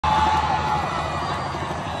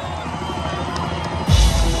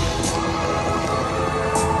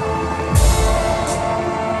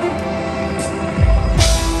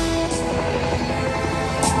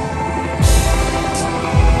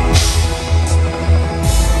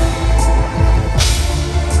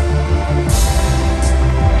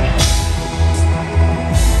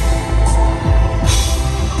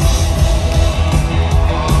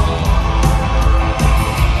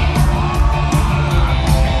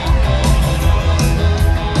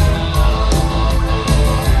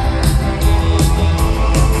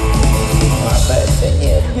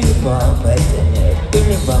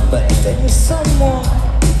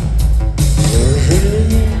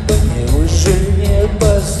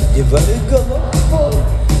задевай головой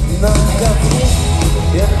на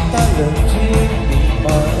ковре-вертолете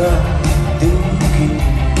мимо дымки.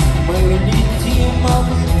 Мы летим, а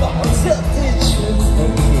мы ползят и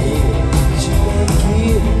чудаки.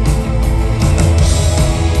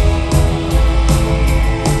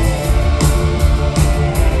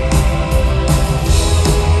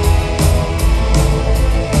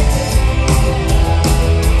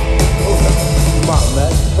 Мама,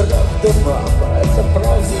 это правда, мама, это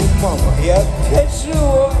правда, мама, я опять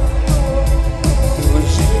живу. Ты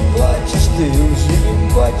уже не плачешь, ты уже не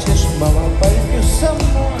плачешь, мама, пойдем со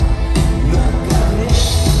мной. На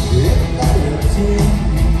ковре-вертолете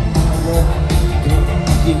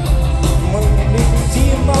мы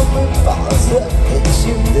летим, а мы ползать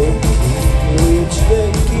чудаки.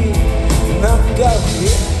 На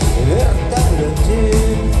ковре-вертолете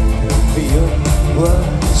бьем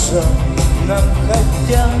глаза. Нам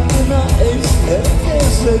хотя бы на эстете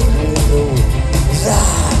заглянуть.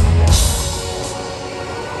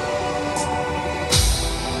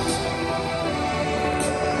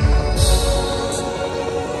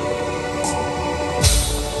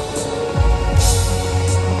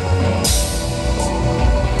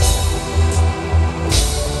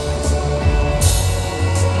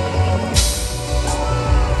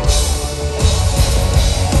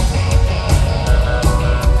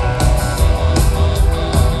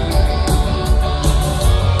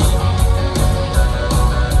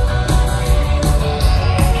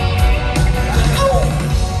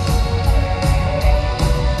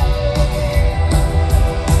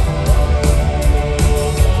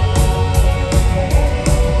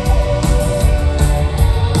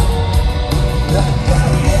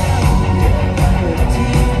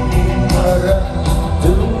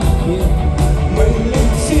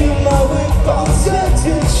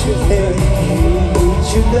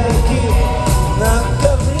 Чудаки на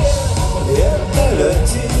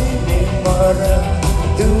ковре-вертолете мимо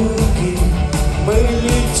радуги. Мы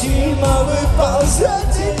летим, а вы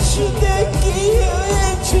ползете, чудаки,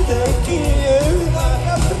 чудаки. На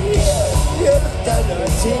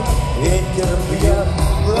ковре-вертолете ветер бьет в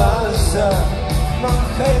глаза. Но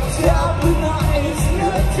хотя бы на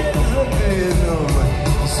излете заглянуть.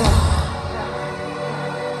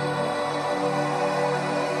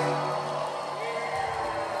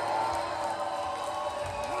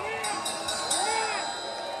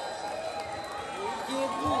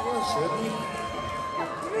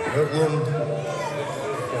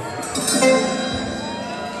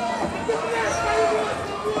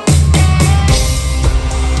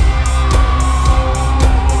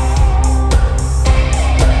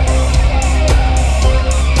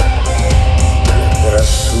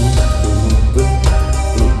 Прошу, чтобы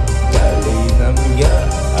ты дали нам, я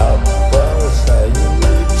обожаю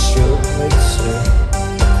черный цвет.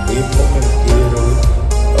 И мой герой,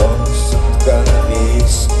 он соткан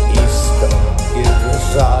весь из тонких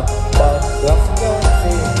запахов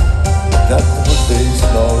кофе. Над водой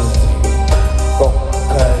ноздри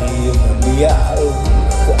кокаином я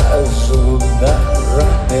выхожу на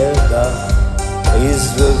променад. И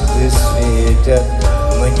звезды светят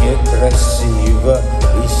мне красиво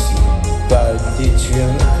и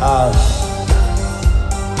симпатичен ад.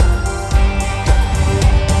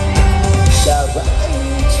 Давай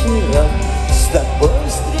вечером с тобой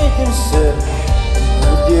встретимся,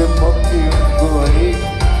 будем опиум курить.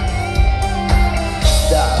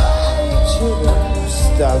 Давай вечером с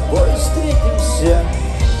тобой встретимся.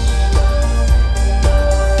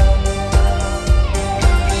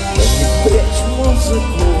 Не прячь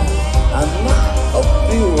музыку, она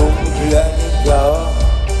опиум для никого,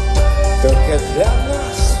 только для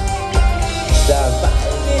нас. Давай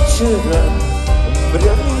вечером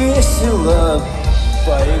прям весело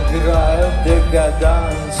поиграем в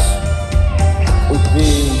декаданс.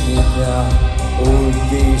 Убей меня,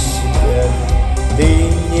 убей себя, ты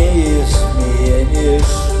не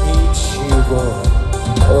изменишь ничего.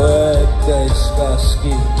 У этой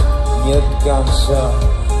сказки нет конца.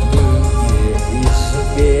 Ты не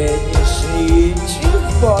изменишь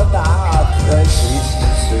ничего.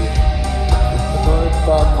 Накрасившись губной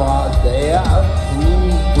помадой, а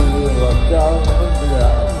губы лаком для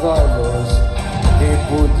волос. Ты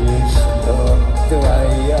будешь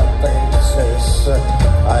твоя принцесса,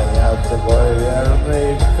 а я твой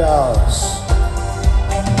верный пес.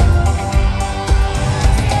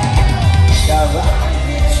 Давай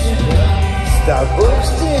вечером с тобой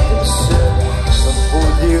встретимся,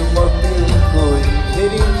 будем опилку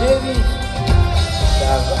переделить.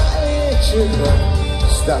 Давай вечером с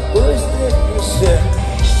тобой встретимся.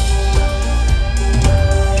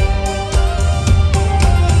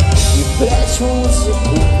 И прячь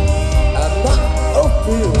музыку, она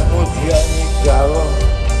опиум для никого,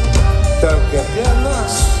 только для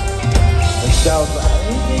нас. Давай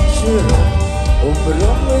вечером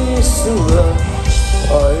умрем весело,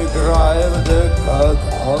 поиграем до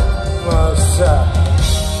конца.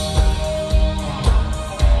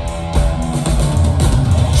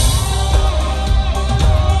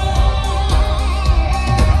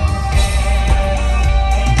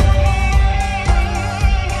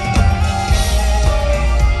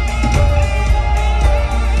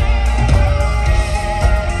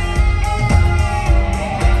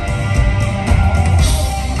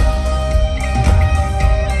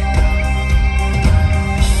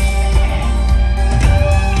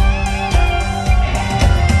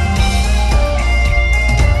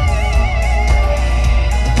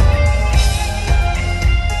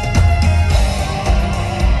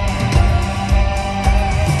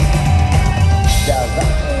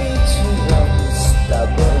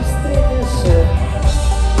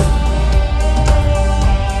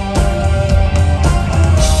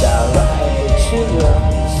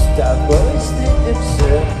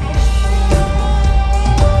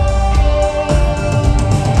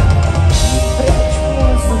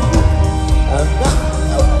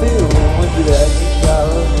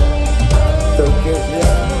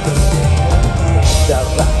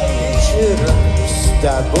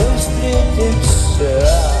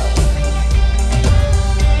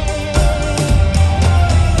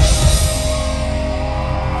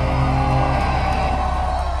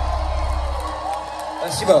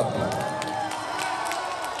 Спасибо.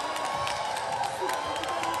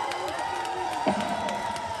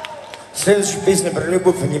 Следующая песня про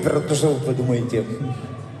любовь, а не про то, что вы подумаете.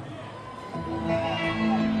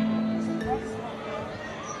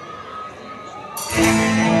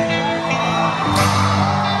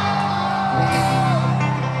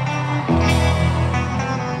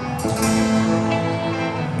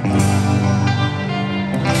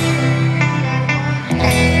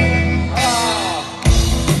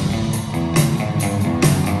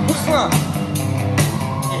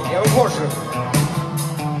 Я ухожу.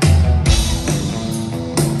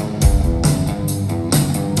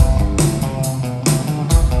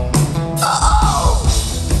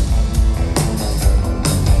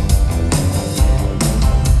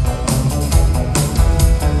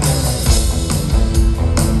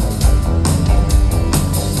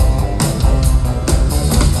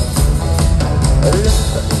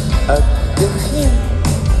 Отдохни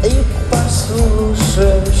и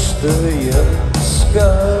послушай, что я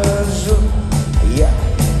скажу. Я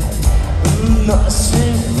на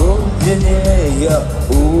сегодня я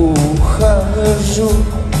ухожу.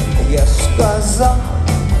 Я сказал,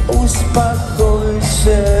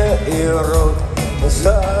 успокойся и рот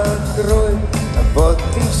закрой. Вот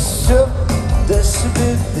и все, до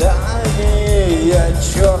свидания,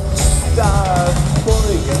 черт с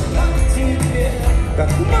тобой. Я на тебе, как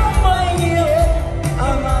на войне, а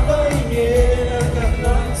на войне, как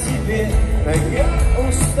на тебе. Я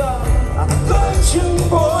устал, окончен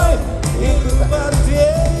бой, иду в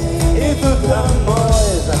ответ, иду домой.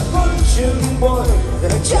 Закончен бой,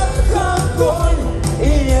 зачем огонь, и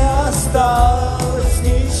не осталось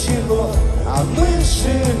ничего. А мы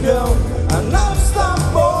живем, а нам с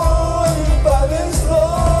тобой повезло.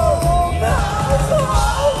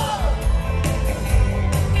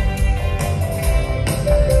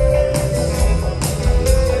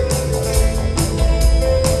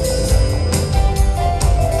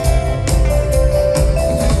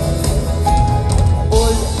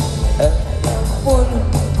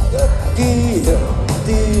 Какие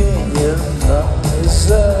ты не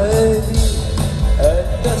назови.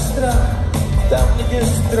 Это страх, там, где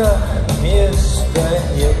страх, места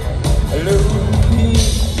нет любви.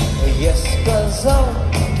 Я сказал,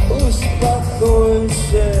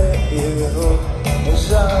 успокойся и рот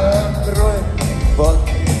закрой. Вот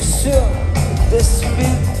и все, до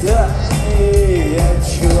свидания,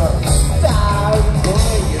 черт с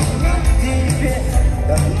тобой. Я на тебе,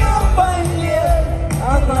 как на войне, а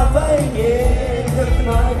на войне, как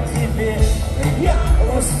на тебе. Я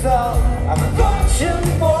устал, окончен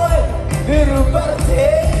бой, беру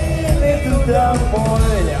портфель, иду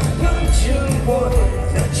домой. Окончен бой,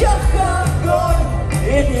 зачем огонь, и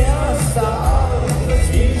не осталось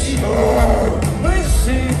ничего. Мы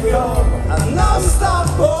живем, а нам с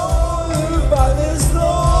тобой повезло.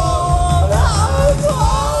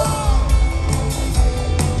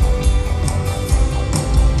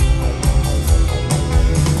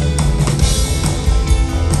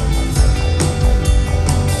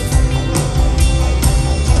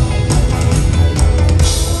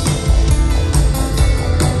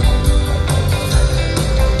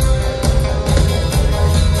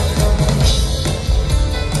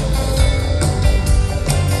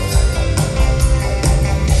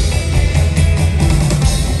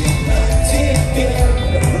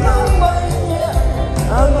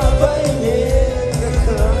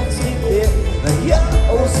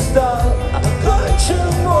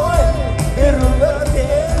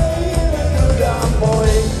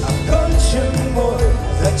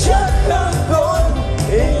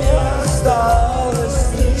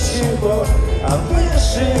 а мы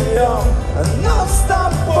живем, нам с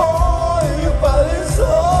тобой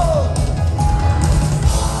повезло.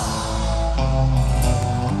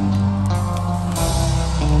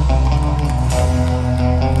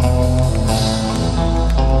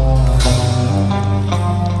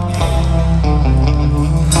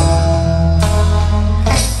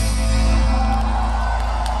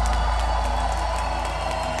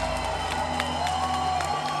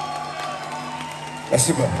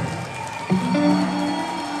 Спасибо.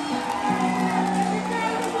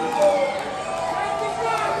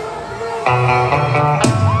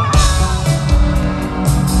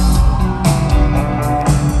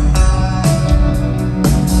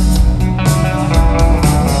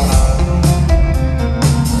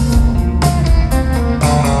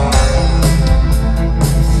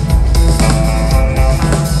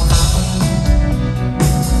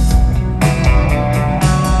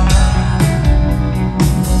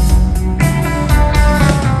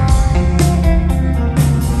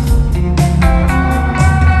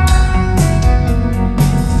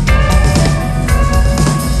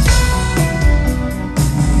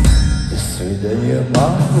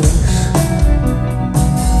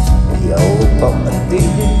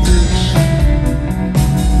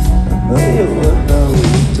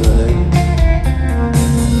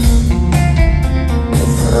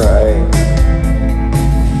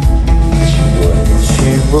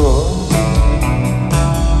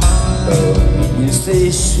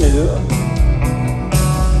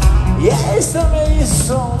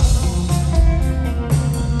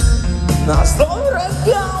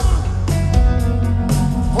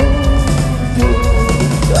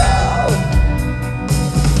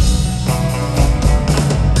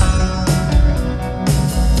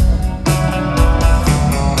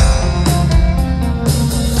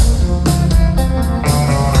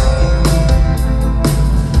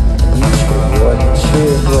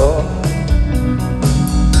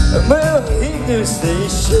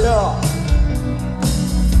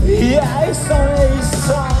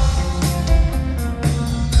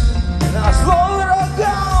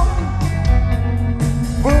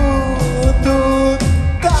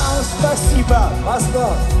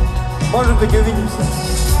 Может быть,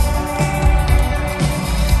 увидимся.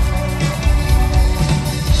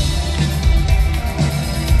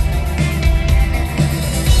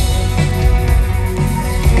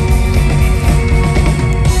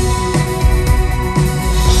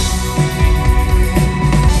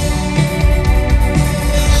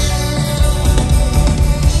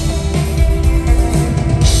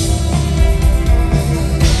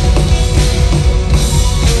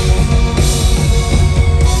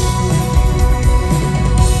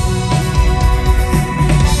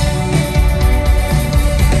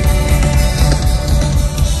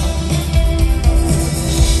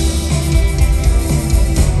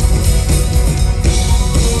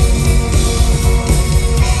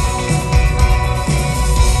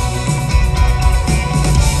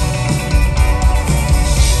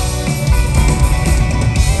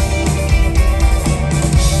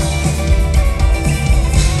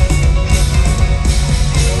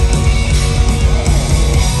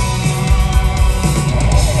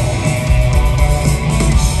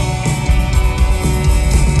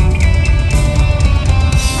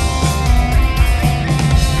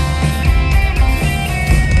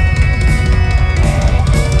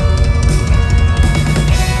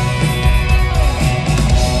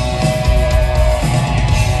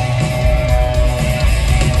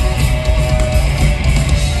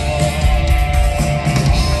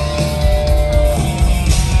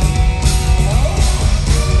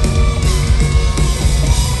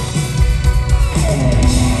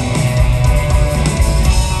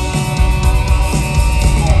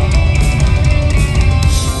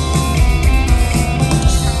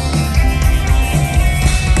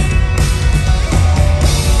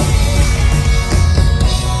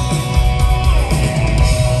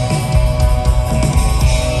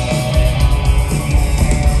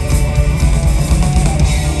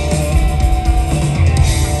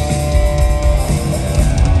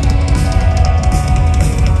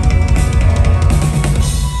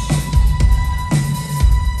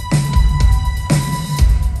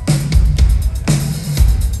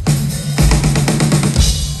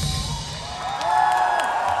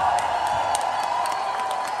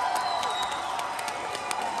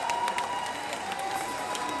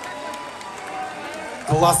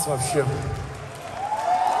 Класс вообще.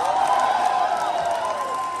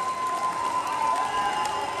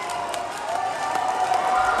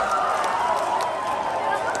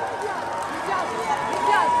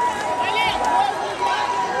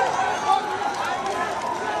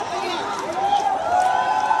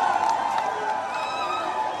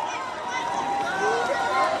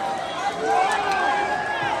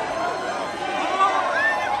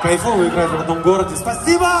 Кайфово играть в родном городе.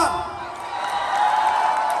 Спасибо!